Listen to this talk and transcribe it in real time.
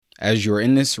as you're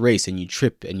in this race and you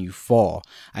trip and you fall,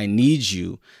 I need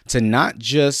you to not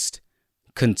just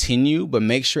continue, but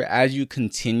make sure as you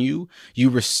continue, you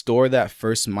restore that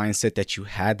first mindset that you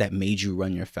had that made you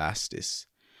run your fastest.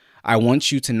 I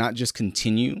want you to not just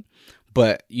continue,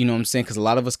 but you know what I'm saying? Because a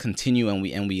lot of us continue and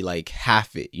we like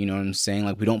half it. You know what I'm saying?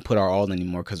 Like we don't put our all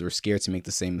anymore because we're scared to make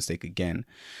the same mistake again.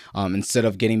 Instead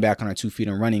of getting back on our 2 feet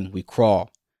and running, we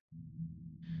crawl.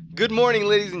 Good morning,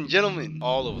 ladies and gentlemen,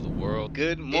 all over the world.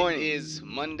 Good morning. It is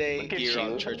Monday here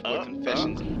on Church Boy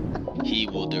Confessions. He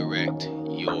will direct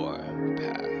your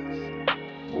path.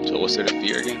 So what's there to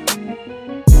fear again?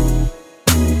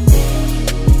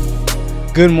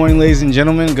 Good morning, ladies and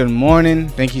gentlemen. Good morning.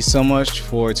 Thank you so much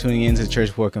for tuning in to the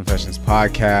Church Boy Confessions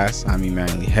podcast. I'm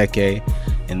Emmanuel Heke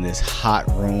in this hot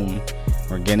room.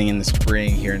 We're getting in the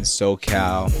spring here in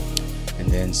SoCal. And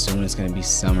then soon it's going to be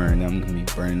summer and I'm going to be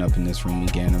burning up in this room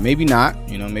again. Or maybe not.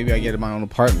 You know, maybe I get my own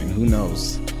apartment. Who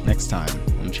knows? Next time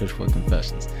on Church Boy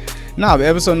Confessions. Nah, but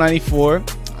episode 94,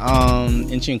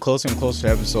 inching closer and closer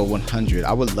to episode 100.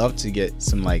 I would love to get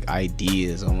some like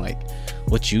ideas on like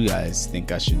what you guys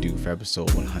think I should do for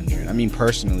episode 100. I mean,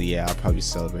 personally, yeah, I'll probably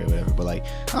celebrate whatever. But like,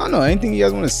 I don't know, anything you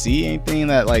guys want to see, anything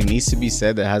that like needs to be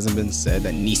said that hasn't been said,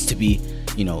 that needs to be,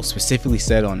 you know, specifically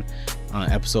said on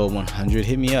episode 100,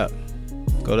 hit me up.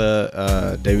 Go to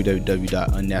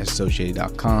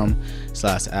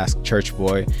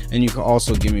www.unassassociated.com/askchurchboy, and you can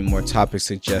also give me more topic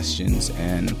suggestions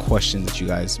and questions that you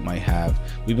guys might have.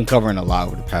 We've been covering a lot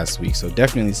over the past week, so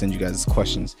definitely send you guys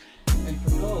questions.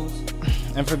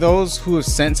 And for those who have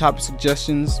sent topic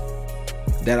suggestions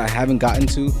that I haven't gotten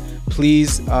to,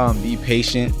 please be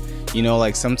patient. You know,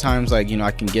 like sometimes, like, you know,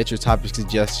 I can get your topic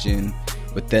suggestion,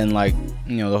 but then like,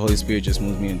 you know, the Holy Spirit just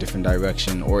moves me in a different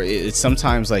direction. Or it's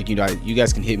sometimes like, you know, you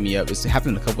guys can hit me up. It's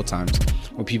happened a couple times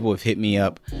where people have hit me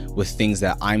up with things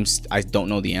that I don't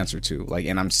know the answer to, like,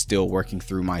 and I'm still working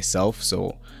through myself.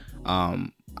 So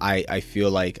I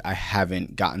feel like I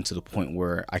haven't gotten to the point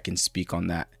where I can speak on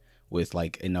that with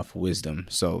like enough wisdom.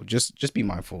 So just be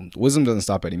mindful. Wisdom doesn't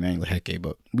stop at Emmanuel Heke,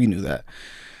 but we knew that.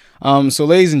 So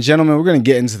ladies and gentlemen, we're going to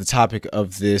get into the topic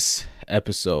of this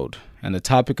episode. And the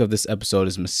topic of this episode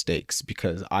is mistakes,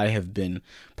 because I have been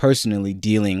personally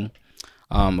dealing,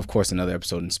 of course, another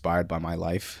episode inspired by my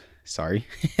life. Sorry,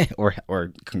 or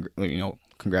you know,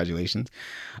 congratulations.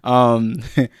 I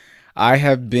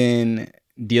have been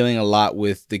dealing a lot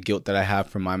with the guilt that I have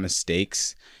from my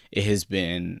mistakes. It has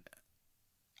been,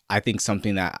 I think,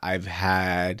 something that I've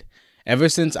had ever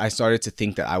since I started to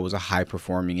think that I was a high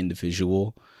performing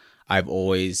individual. I've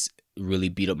always really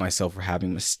beat up myself for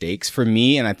having mistakes. For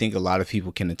me, and I think a lot of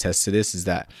people can attest to this, is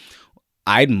that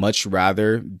I'd much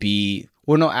rather be,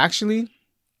 well, no, actually,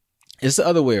 it's the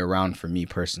other way around for me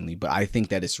personally, but I think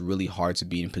that it's really hard to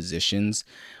be in positions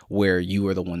where you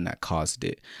are the one that caused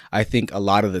it. I think a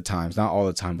lot of the times, not all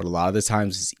the time, but a lot of the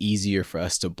times it's easier for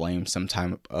us to blame some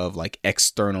type of like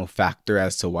external factor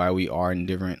as to why we are in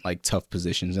different like tough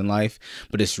positions in life.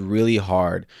 But it's really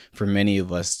hard for many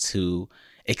of us to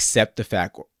accept the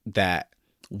fact that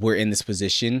we're in this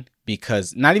position,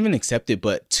 because not even accept it,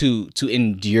 but to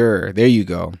endure. There you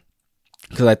go.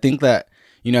 Because I think that,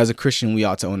 you know, as a Christian, we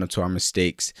ought to own up to our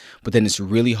mistakes, but then it's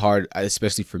really hard,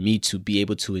 especially for me, to be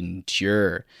able to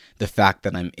endure the fact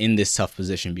that I'm in this tough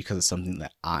position because of something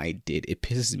that I did. It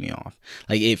pisses me off.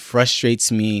 Like, it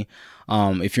frustrates me.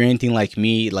 If you're anything like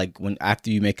me, like when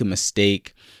after you make a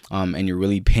mistake, and you're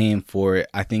really paying for it,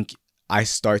 I think I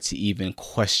start to even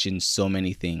question so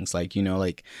many things. Like, you know,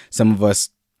 like some of us,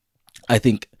 I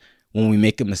think when we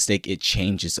make a mistake, it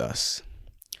changes us.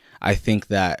 I think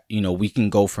that, you know, we can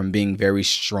go from being very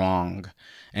strong,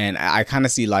 and I kind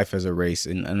of see life as a race,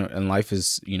 and life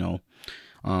is, you know,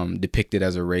 depicted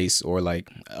as a race, or like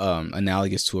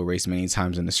analogous to a race many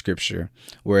times in the scripture,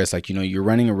 where it's like, you know, you're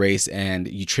running a race and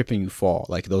you trip and you fall.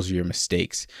 Like, those are your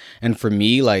mistakes. And for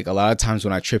me, like a lot of times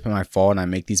when I trip and I fall and I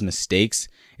make these mistakes,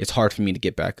 it's hard for me to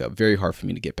get back up, very hard for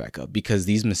me to get back up, because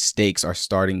these mistakes are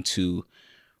starting to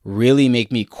really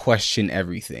make me question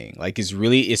everything. Like, it's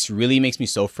really makes me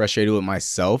so frustrated with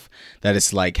myself that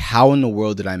it's like, how in the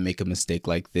world did I make a mistake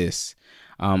like this?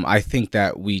 I think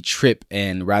that we trip,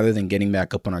 and rather than getting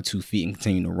back up on our 2 feet and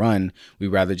continue to run, we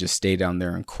rather just stay down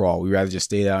there and crawl. We rather just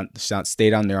stay down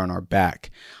there on our back,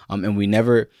 and we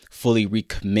never fully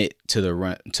recommit to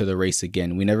the race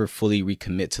again. We never fully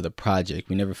recommit to the project.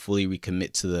 We never fully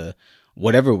recommit to the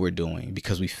whatever we're doing,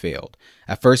 because we failed.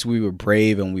 At first, we were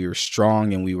brave and we were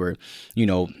strong and we were, you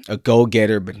know, a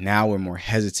go-getter, but now we're more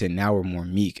hesitant. Now we're more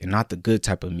meek, and not the good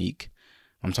type of meek.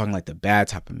 I'm talking like the bad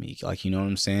type of meek. Like, you know what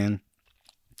I'm saying?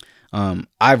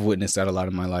 I've witnessed that a lot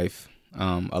in my life,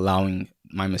 allowing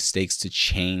my mistakes to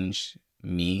change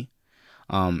me.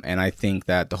 And I think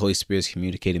that the Holy Spirit is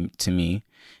communicating to me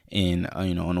in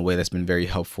in a way that's been very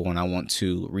helpful, and I want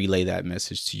to relay that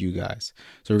message to you guys.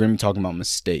 So we're going to be talking about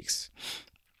mistakes.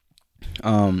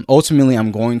 Ultimately,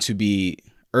 I'm going to be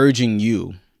urging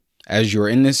you, as you're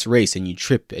in this race and you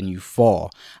trip and you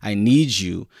fall, I need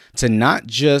you to not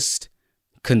just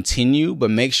continue, but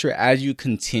make sure as you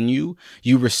continue,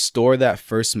 you restore that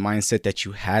first mindset that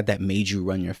you had that made you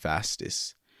run your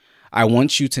fastest. I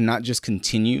want you to not just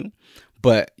continue,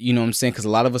 but you know what I'm saying? Because a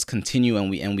lot of us continue and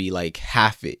we like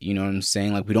half it. You know what I'm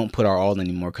saying? Like we don't put our all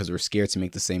anymore because we're scared to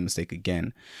make the same mistake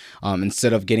again.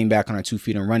 Instead of getting back on our 2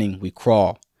 feet and running, we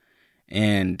crawl.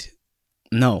 And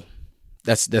no,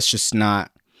 that's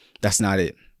not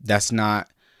it. That's not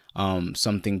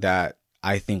something that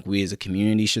I think we as a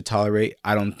community should tolerate.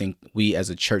 I don't think we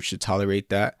as a church should tolerate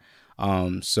that.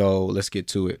 So let's get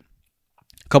to it.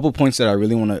 A couple points that I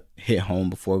really want to hit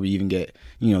home before we even get,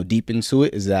 deep into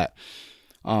it is that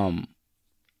I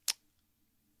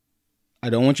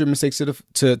don't want your mistakes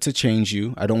to change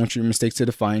you. I don't want your mistakes to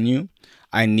define you.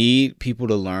 I need people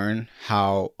to learn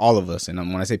how, all of us, and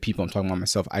when I say people, I'm talking about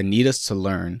myself. I need us to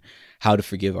learn how to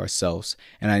forgive ourselves.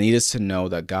 And I need us to know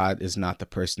that God is not the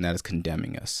person that is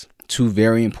condemning us. Two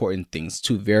very important things,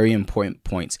 two very important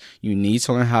points. You need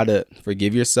to learn how to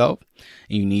forgive yourself,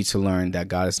 and you need to learn that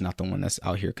God is not the one that's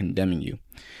out here condemning you.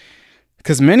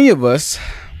 Because many of us,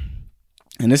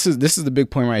 and this is the big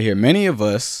point right here, many of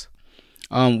us,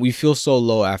 we feel so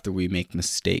low after we make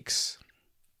mistakes.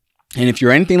 And if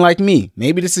you're anything like me,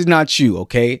 maybe this is not you,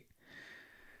 okay?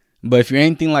 But if you're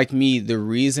anything like me, the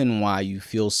reason why you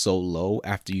feel so low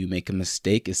after you make a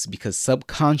mistake is because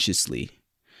subconsciously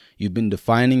you've been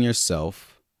defining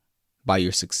yourself by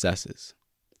your successes.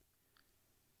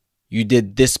 You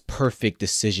did this perfect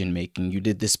decision making. You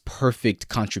did this perfect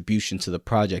contribution to the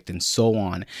project and so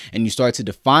on. And you start to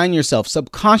define yourself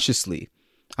subconsciously.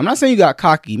 I'm not saying you got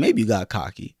cocky. Maybe you got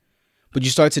cocky. But you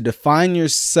start to define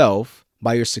yourself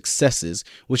by your successes,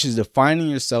 which is defining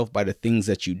yourself by the things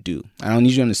that you do. I don't need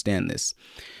you to understand this.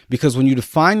 Because when you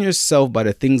define yourself by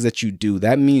the things that you do,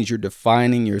 that means you're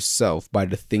defining yourself by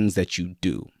the things that you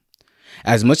do.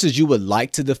 As much as you would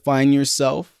like to define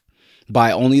yourself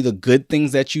by only the good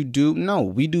things that you do, no,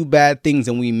 we do bad things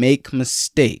and we make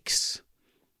mistakes.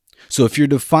 So if you're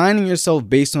defining yourself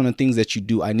based on the things that you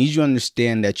do, I need you to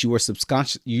understand that you are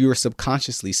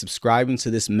subconsciously subscribing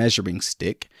to this measuring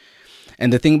stick.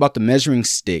 And the thing about the measuring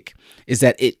stick is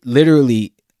that it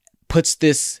literally puts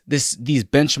these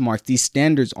benchmarks, these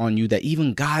standards on you that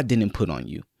even God didn't put on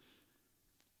you,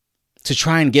 to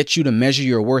try and get you to measure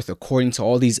your worth according to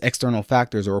all these external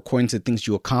factors or according to the things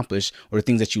you accomplish or the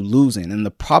things that you lose in. And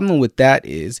the problem with that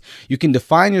is you can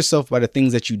define yourself by the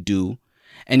things that you do,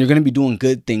 and you're going to be doing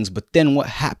good things. But then what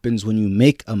happens when you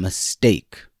make a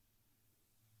mistake?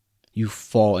 You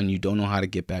fall and you don't know how to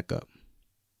get back up.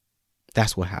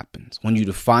 That's what happens when you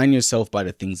define yourself by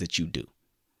the things that you do.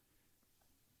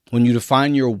 When you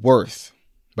define your worth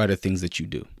by the things that you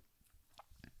do.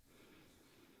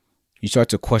 You start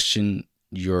to question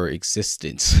your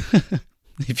existence.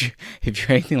 If you're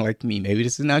anything like me, maybe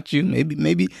this is not you.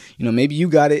 Maybe you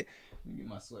got it. Let me get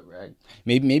my sweat rag.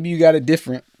 Maybe you got it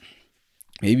different.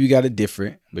 Maybe you got it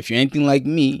different. But if you're anything like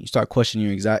me, you start questioning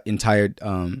your entire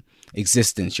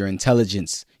existence, your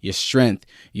intelligence, your strength,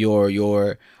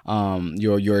 your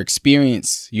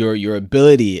experience, your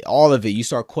ability, all of it. You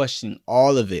start questioning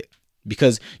all of it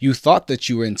because you thought that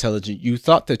you were intelligent. You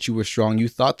thought that you were strong. You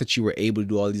thought that you were able to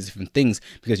do all these different things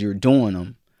because you were doing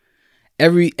them.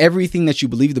 Everything that you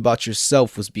believed about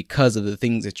yourself was because of the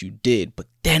things that you did. But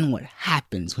then what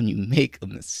happens when you make a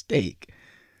mistake?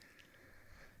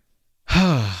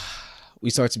 We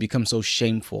start to become so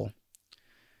shameful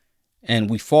and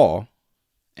we fall.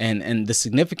 And the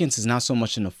significance is not so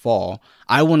much in the fall.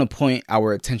 I want to point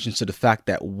our attention to the fact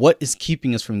that what is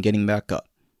keeping us from getting back up?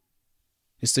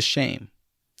 It's the shame.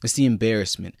 It's the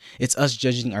embarrassment. It's us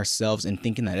judging ourselves and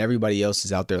thinking that everybody else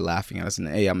is out there laughing at us. And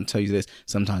hey, I'm going to tell you this.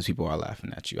 Sometimes people are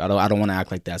laughing at you. I don't want to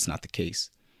act like that's not the case.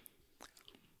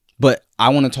 But I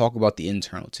want to talk about the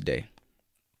internal today,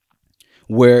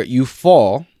 where you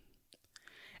fall.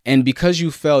 And because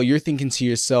you fell, you're thinking to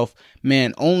yourself,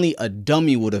 man, only a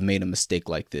dummy would have made a mistake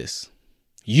like this.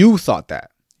 You thought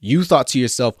that. You thought to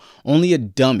yourself, only a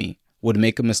dummy would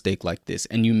make a mistake like this.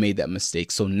 And you made that mistake.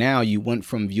 So now you went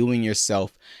from viewing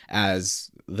yourself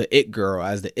as the it girl,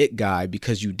 as the it guy,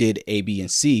 because you did A, B, and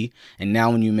C. And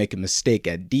now when you make a mistake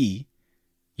at D,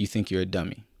 you think you're a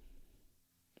dummy.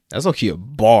 That's okay, a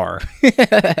bar.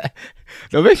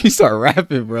 Don't make me start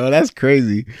rapping, bro. That's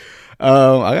crazy.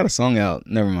 I got a song out.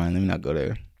 Never mind. Let me not go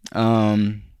there.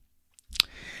 And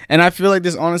And I feel like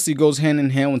this honestly goes hand in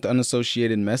hand with the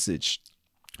unassociated message.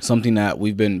 Something that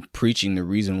we've been preaching, the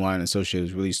reason why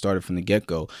unassociated really started from the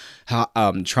get-go. How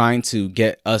trying to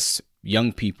get us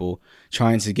young people,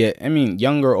 trying to get,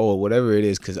 young or old, whatever it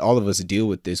is, because all of us deal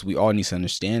with this. We all need to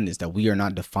understand this, that we are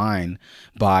not defined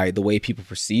by the way people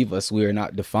perceive us. We are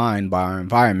not defined by our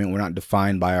environment. We're not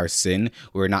defined by our sin.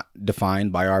 We're not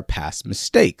defined by our past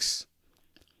mistakes.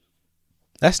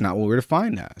 That's not what we're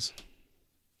defined as.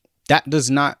 That does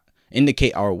not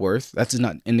indicate our worth. That does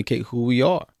not indicate who we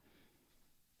are.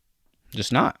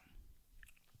 Just not.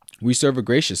 We serve a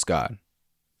gracious God.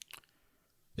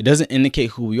 It doesn't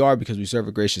indicate who we are because we serve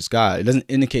a gracious God. It doesn't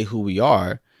indicate who we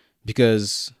are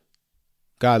because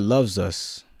God loves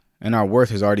us and our worth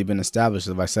has already been established,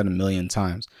 as I said 1,000,000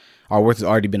 times. Our worth has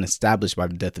already been established by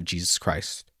the death of Jesus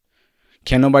Christ.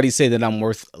 Can't nobody say that I'm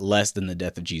worth less than the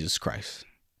death of Jesus Christ.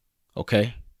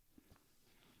 Okay?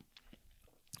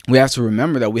 We have to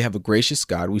remember that we have a gracious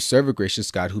God. We serve a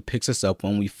gracious God who picks us up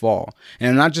when we fall. And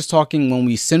I'm not just talking when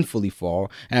we sinfully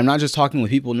fall. And I'm not just talking when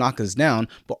people knock us down,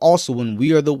 but also when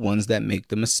we are the ones that make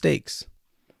the mistakes.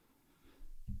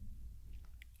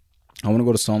 I want to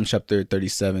go to Psalm chapter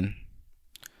 37,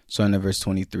 starting at verse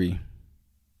 23.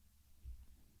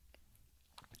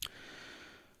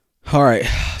 All right,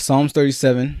 Psalms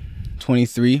 37,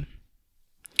 23.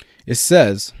 It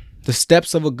says, "The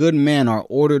steps of a good man are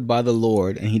ordered by the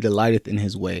Lord, and he delighteth in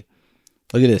his way."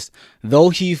 Look at this.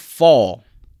 "Though he fall,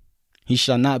 he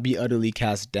shall not be utterly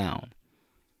cast down.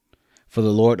 For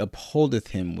the Lord upholdeth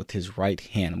him with his right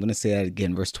hand." I'm going to say that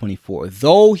again, verse 24.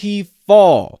 "Though he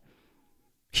fall,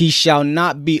 he shall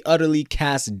not be utterly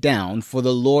cast down, for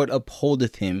the Lord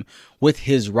upholdeth him with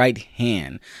his right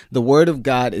hand." The word of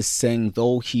God is saying,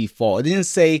 though he fall. It didn't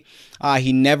say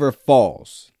he never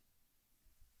falls.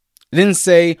 It didn't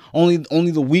say only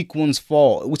the weak ones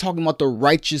fall. We're talking about the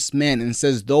righteous man, and it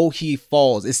says, though he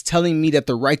falls. It's telling me that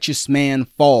the righteous man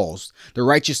falls. The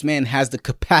righteous man has the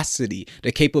capacity,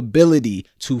 the capability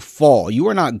to fall. You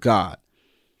are not God.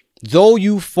 Though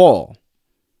you fall.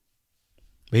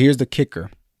 But here's the kicker.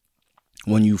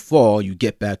 When you fall, you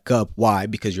get back up. Why?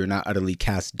 Because you're not utterly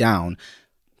cast down,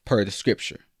 per the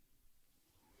scripture.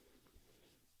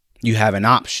 You have an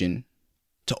option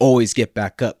to always get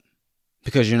back up,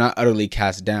 because you're not utterly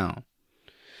cast down.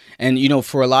 And,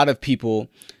 for a lot of people,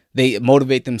 they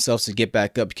motivate themselves to get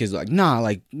back up because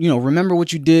remember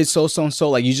what you did, so.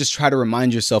 Like, you just try to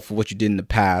remind yourself of what you did in the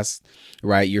past,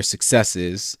 right? Your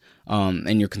successes,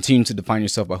 and you're continuing to define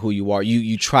yourself by who you are.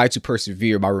 You try to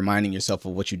persevere by reminding yourself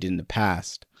of what you did in the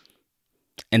past.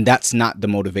 And that's not the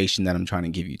motivation that I'm trying to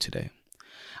give you today.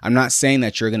 I'm not saying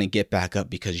that you're going to get back up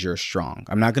because you're strong.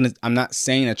 I'm not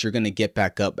saying that you're going to get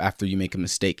back up after you make a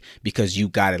mistake because you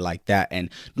got it like that and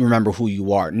remember who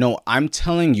you are. No, I'm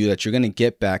telling you that you're going to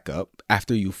get back up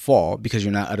after you fall because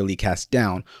you're not utterly cast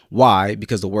down. Why?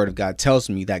 Because the word of God tells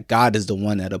me that God is the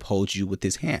one that upholds you with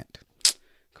his hand.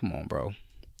 Come on, bro.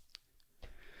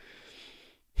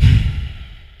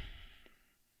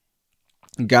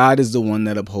 God is the one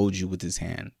that upholds you with his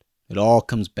hand. It all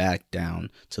comes back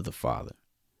down to the Father.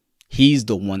 He's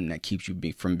the one that keeps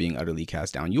you from being utterly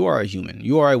cast down. You are a human.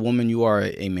 You are a woman. You are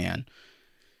a man.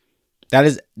 That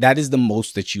is the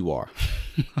most that you are.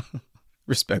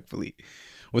 Respectfully.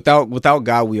 Without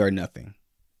God, we are nothing.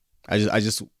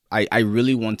 I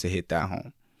really want to hit that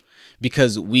home.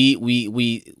 Because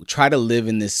we try to live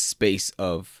in this space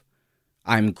of,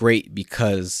 I'm great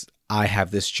because I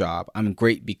have this job. I'm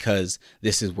great because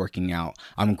this is working out.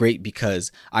 I'm great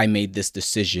because I made this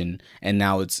decision and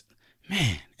now it's,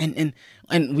 man,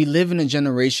 and we live in a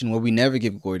generation where we never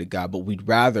give glory to God, but we'd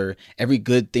rather every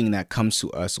good thing that comes to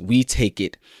us, we take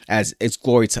it as it's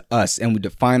glory to us, and we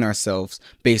define ourselves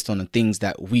based on the things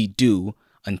that we do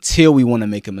until we want to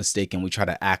make a mistake, and we try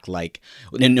to act like,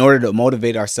 in order to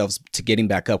motivate ourselves to getting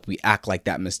back up, we act like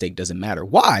that mistake doesn't matter.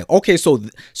 Why? Okay, so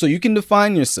you can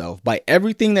define yourself by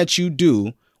everything that you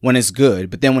do when it's good,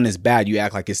 but then when it's bad, you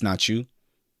act like it's not you.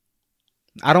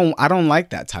 I don't like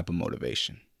that type of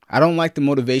motivation. I don't like the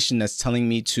motivation that's telling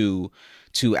me to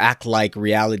act like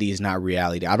reality is not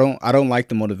reality. I don't like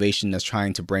the motivation that's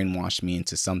trying to brainwash me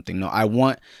into something. No, I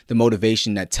want the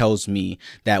motivation that tells me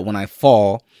that when I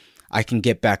fall, I can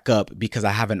get back up because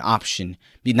I have an option,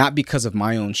 not because of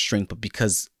my own strength, but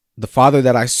because the Father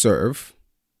that I serve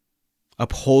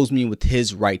upholds me with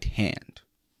his right hand.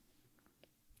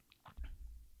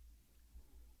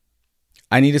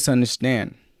 I need us to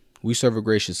understand we serve a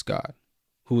gracious God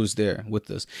who is there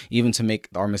with us, even to make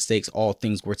our mistakes, all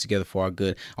things work together for our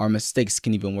good. Our mistakes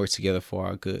can even work together for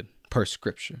our good, per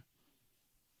scripture.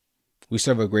 We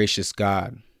serve a gracious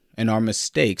God, and our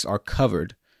mistakes are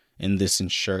covered in this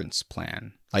insurance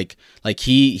plan Like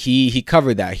he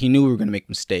covered that. He knew we were going to make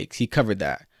mistakes. He covered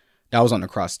that. That was on the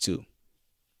cross too.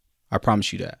 I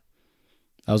promise you that.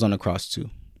 That was on the cross too.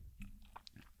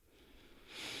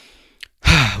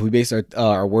 We base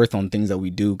our worth on things that we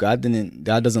do. God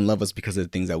doesn't love us because of the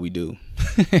things that we do.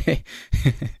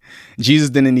 Jesus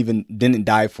didn't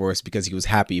die for us because he was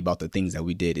happy about the things that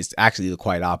we did. It's actually the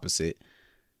quite opposite.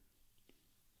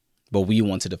 But we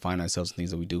want to define ourselves in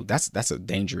things that we do. That's a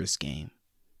dangerous game.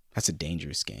 That's a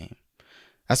dangerous game.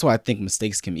 That's why I think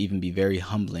mistakes can even be very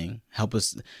humbling. Help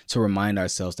us to remind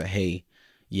ourselves that, hey,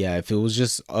 yeah, if it was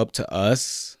just up to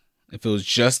us,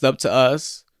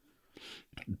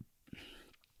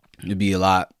 it'd be a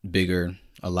lot bigger,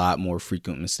 a lot more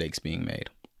frequent mistakes being made.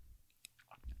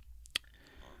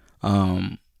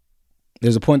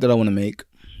 There's a point that I want to make,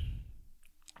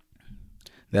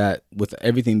 that with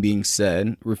everything being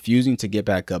said, refusing to get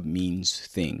back up means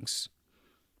things.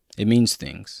 It means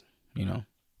things, you know.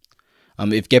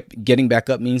 If getting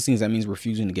back up means things, that means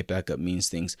refusing to get back up means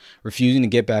things. Refusing to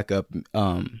get back up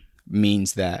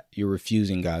means that you're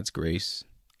refusing God's grace.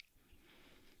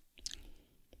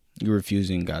 You're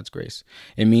refusing God's grace.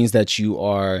 It means that you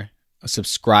are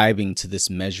subscribing to this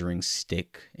measuring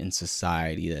stick in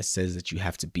society that says that you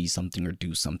have to be something or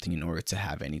do something in order to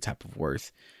have any type of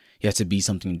worth. You have to be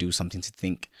something, do something to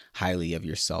think highly of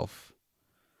yourself.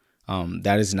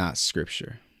 That is not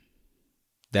scripture.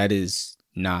 That is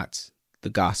not the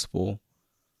gospel,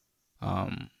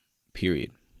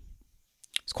 period.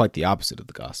 It's quite the opposite of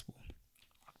the gospel.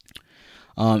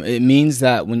 It means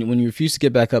that when you refuse to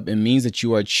get back up, it means that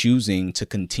you are choosing to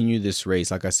continue this race,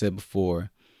 like I said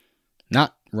before,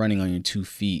 not running on your 2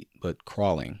 feet, but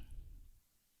crawling.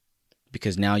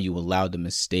 Because now you allowed the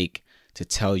mistake to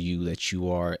tell you that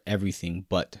you are everything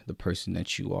but the person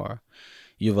that you are.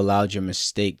 You've allowed your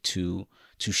mistake to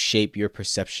shape your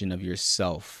perception of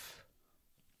yourself.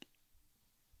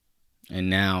 And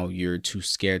now you're too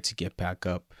scared to get back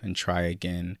up and try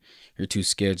again. You're too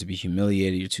scared to be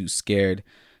humiliated. You're too scared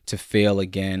to fail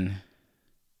again,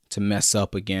 to mess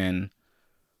up again.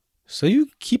 So you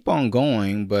keep on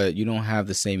going, but you don't have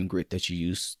the same grit that you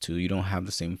used to. You don't have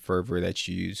the same fervor that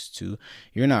you used to.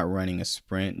 You're not running a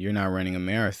sprint. You're not running a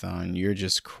marathon. You're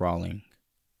just crawling,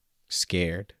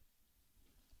 scared.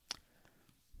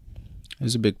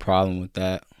 There's a big problem with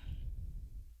that.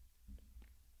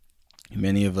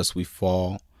 Many of us, we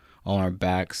fall on our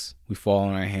backs, we fall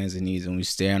on our hands and knees, and we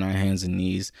stay on our hands and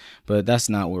knees. But that's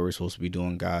not where we're supposed to be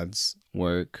doing God's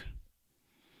work.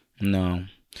 No.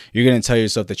 You're going to tell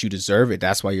yourself that you deserve it.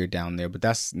 That's why you're down there. But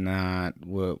that's not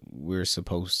what we're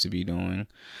supposed to be doing.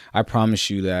 I promise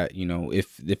you that, you know,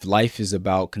 if life is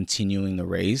about continuing the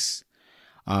race,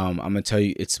 I'm going to tell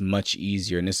you it's much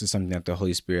easier. And this is something that the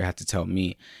Holy Spirit had to tell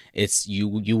me. It's you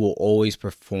will always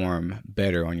perform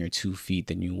better on your 2 feet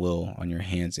than you will on your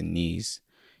hands and knees.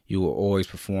 You will always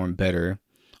perform better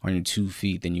on your 2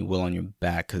 feet than you will on your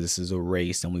back, because this is a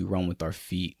race and we run with our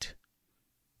feet.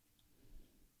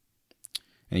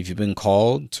 And if you've been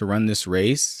called to run this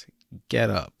race, get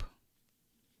up.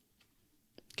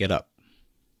 Get up.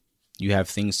 You have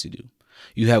things to do.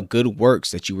 You have good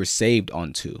works that you were saved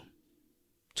onto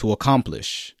to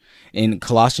accomplish. In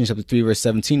Colossians chapter 3, verse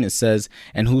 17, it says,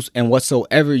 and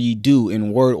whatsoever ye do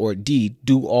in word or deed,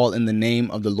 do all in the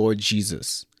name of the Lord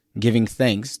Jesus, giving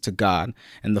thanks to God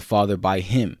and the Father by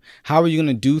him. How are you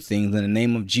going to do things in the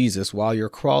name of Jesus while you're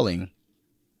crawling?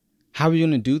 How are you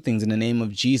going to do things in the name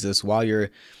of Jesus while you're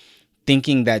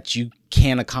thinking that you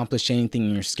can't accomplish anything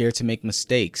and you're scared to make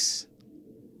mistakes?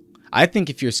 I think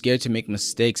if you're scared to make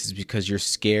mistakes, it's because you're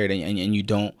scared and you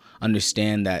don't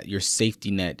understand that your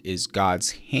safety net is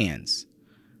God's hands.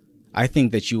 I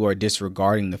think that you are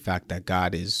disregarding the fact that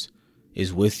God is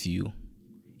with you,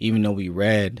 even though we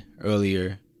read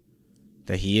earlier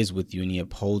that he is with you and he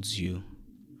upholds you.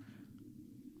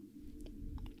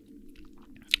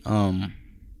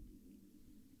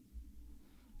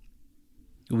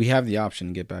 We have the option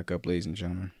to get back up, ladies and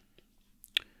gentlemen.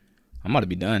 I'm about to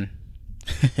be done.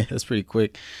 That's pretty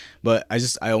quick. But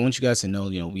I want you guys to know,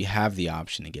 you know, we have the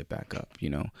option to get back up. You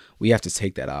know, we have to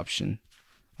take that option.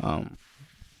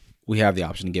 We have the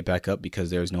option to get back up because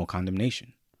there is no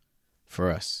condemnation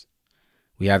for us.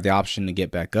 We have the option to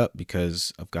get back up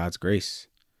because of God's grace.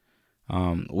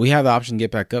 We have the option to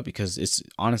get back up because it's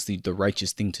honestly the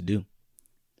righteous thing to do.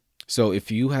 So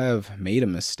if you have made a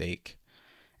mistake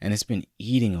and it's been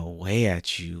eating away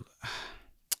at you,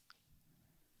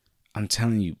 I'm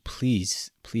telling you, please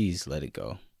let it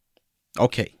go.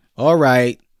 Okay. All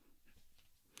right.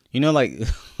 You know, like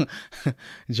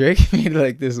Drake made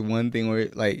like this one thing where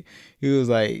like he was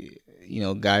like, you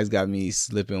know, guys got me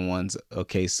slipping once.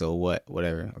 Okay, so what?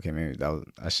 Whatever. Okay, maybe that was,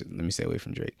 I should, let me stay away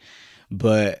from Drake.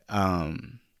 But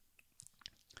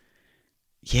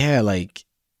yeah, like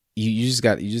you just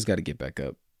got to get back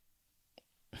up.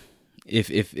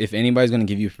 If anybody's gonna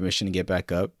give you permission to get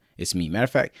back up, it's me. Matter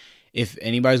of fact, if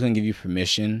anybody's gonna give you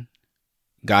permission,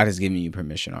 God has given you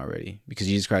permission already, because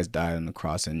Jesus Christ died on the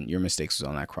cross and your mistakes was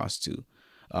on that cross too.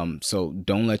 So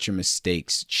don't let your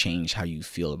mistakes change how you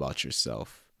feel about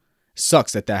yourself.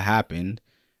 Sucks that happened.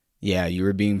 Yeah, you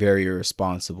were being very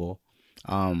irresponsible.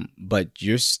 But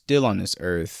you're still on this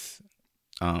earth.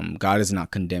 God does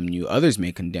not condemn you. Others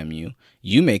may condemn you.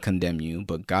 You may condemn you,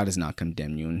 but God does not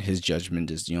condemn you. And his judgment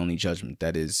is the only judgment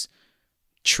that is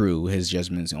true. His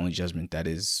judgment is the only judgment that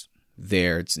is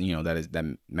there. It's, you know,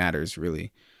 that matters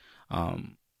really.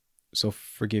 So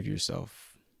forgive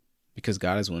yourself, because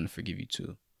God is willing to forgive you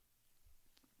too.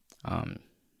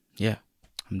 Yeah,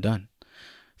 I'm done.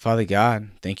 Father God,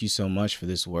 thank you so much for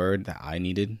this word that I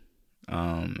needed.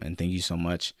 And thank you so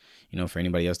much, you know, for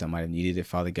anybody else that might have needed it,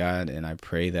 Father God. And I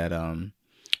pray that,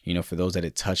 you know, for those that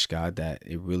it touched, God, that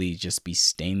it really just be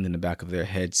stained in the back of their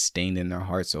heads, stained in their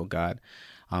hearts, oh God,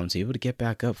 to be able to get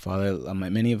back up, Father.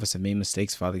 Many of us have made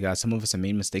mistakes, Father God. Some of us have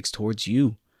made mistakes towards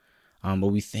you. But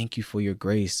we thank you for your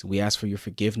grace. We ask for your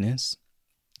forgiveness,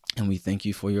 and we thank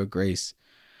you for your grace.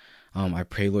 I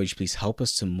pray, Lord, you please help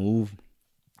us to move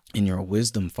in your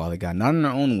wisdom, Father God, not in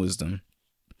our own wisdom.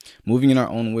 Moving in our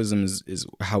own wisdom is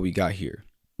how we got here,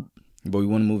 but we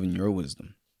want to move in your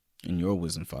wisdom,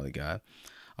 Father God.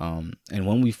 And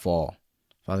when we fall,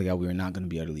 Father God, we are not going to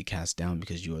be utterly cast down,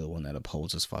 because you are the one that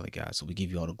upholds us, Father God. So we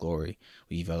give you all the glory,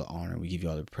 we give you all the honor, we give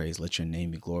you all the praise. Let your name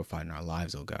be glorified in our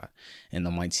lives, oh God. In the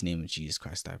mighty name of Jesus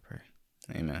Christ, I pray.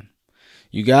 Amen.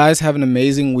 You guys have an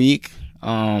amazing week.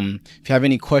 If you have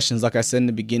any questions, like I said in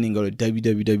the beginning, go to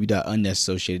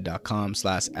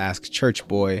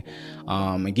www.unassociated.com/askchurchboy.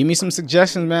 And give me some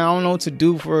suggestions, man. I don't know what to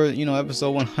do for, you know,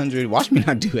 episode 100. Watch me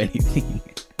not do anything.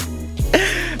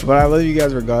 But I love you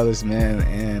guys regardless, man.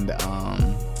 And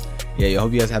yeah, I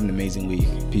hope you guys have an amazing week.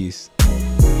 Peace.